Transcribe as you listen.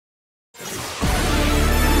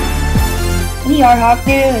We are Hawk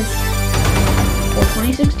News for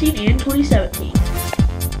 2016 and 2017.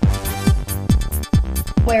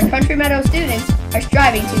 Where Country Meadow students are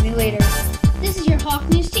striving to be leaders. This is your Hawk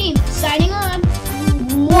News team, signing on.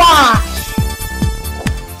 Watch!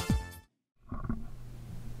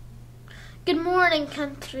 Good morning,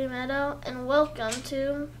 Country Meadow, and welcome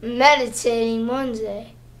to Meditating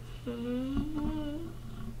Wednesday.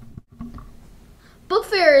 Book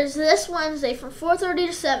Fair is this Wednesday from 4:30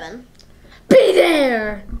 to 7. Be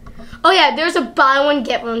there! Oh yeah, there's a buy one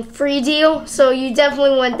get one free deal, so you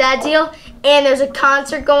definitely want that deal. And there's a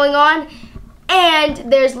concert going on,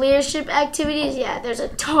 and there's leadership activities. Yeah, there's a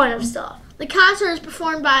ton of stuff. The concert is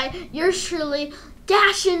performed by yours truly,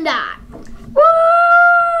 Dash and Dot.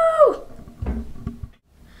 Woo!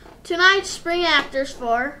 Tonight's spring actors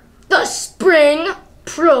for The spring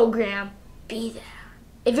program. Be there.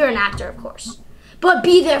 If you're an actor, of course. But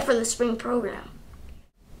be there for the spring program.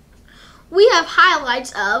 we have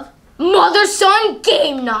highlights of Mother-son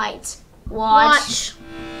game night. Watch.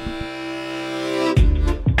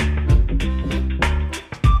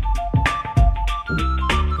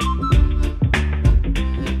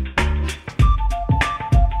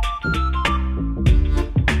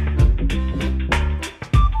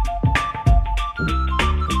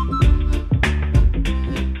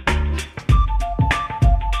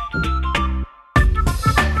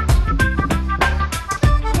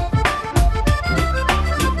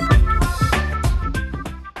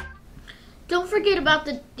 Don't forget about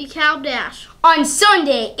the DeKalb Dash. On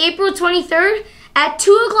Sunday, April 23rd, at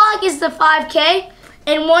 2 o'clock is the 5K,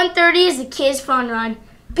 and 1:30 is the Kids Fun Run.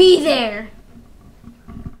 Be there.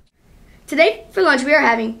 Today, for lunch, we are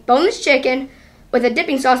having boneless chicken with a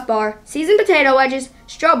dipping sauce bar, seasoned potato wedges,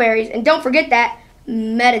 strawberries, and don't forget that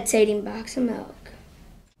meditating box of milk.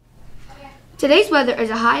 Today's weather is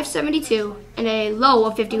a high of 72 and a low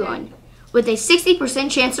of 51, with a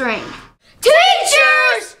 60% chance of rain.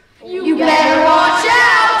 Teachers! You better watch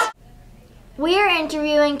out! We are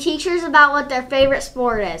interviewing teachers about what their favorite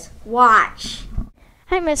sport is. Watch.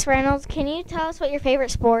 Hi, Miss Reynolds. Can you tell us what your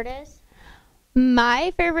favorite sport is?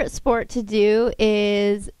 My favorite sport to do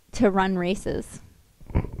is to run races.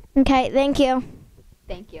 Okay, thank you.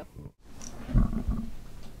 Thank you.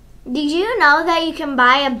 Did you know that you can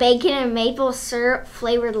buy a bacon and maple syrup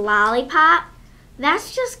flavored lollipop?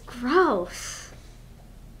 That's just gross.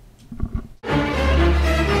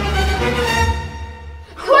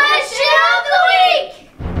 Question of the week!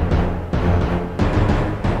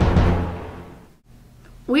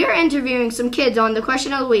 We are interviewing some kids on the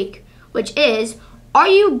question of the week, which is, are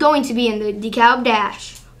you going to be in the DeKalb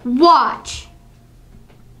Dash? Watch!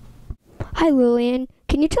 Hi, Lillian.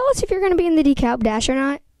 Can you tell us if you're going to be in the DeKalb Dash or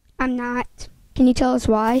not? I'm not. Can you tell us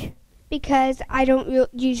why? Because I don't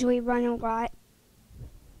usually run a lot.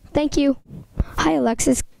 Thank you. Hi,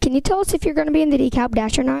 Alexis. Can you tell us if you're going to be in the DeKalb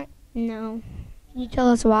Dash or not? No, Can you tell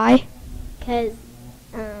us why? because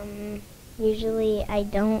usually I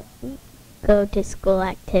don't go to school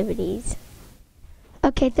activities.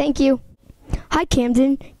 Okay, thank you. Hi,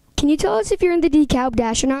 Camden. Can you tell us if you're in the DeKalb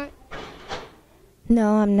Dash or not?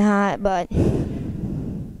 No, I'm not, but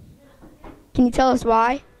Can you tell us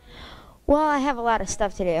why? well, I have a lot of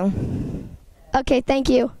stuff to do. Okay, thank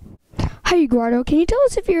you. Hi, Eduardo. Can you tell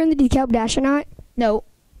us if you're in the DeKalb Dash or not? No.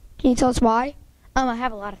 Can you tell us why? I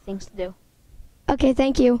have a lot of things to do. Okay,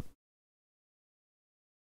 thank you.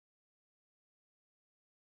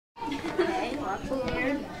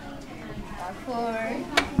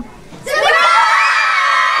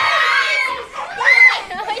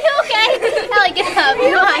 Are you okay? Ellie, get up.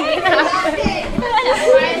 Come on, get up.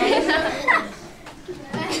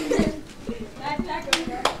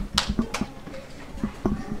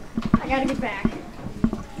 I gotta get back.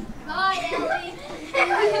 Bye, Ellie.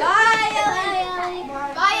 Bye, Ellie.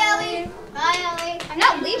 Bye, Ellie. Bye, Ellie. I'm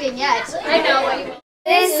not leaving yet. I know.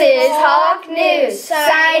 This is Hawk News,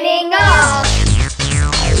 signing off.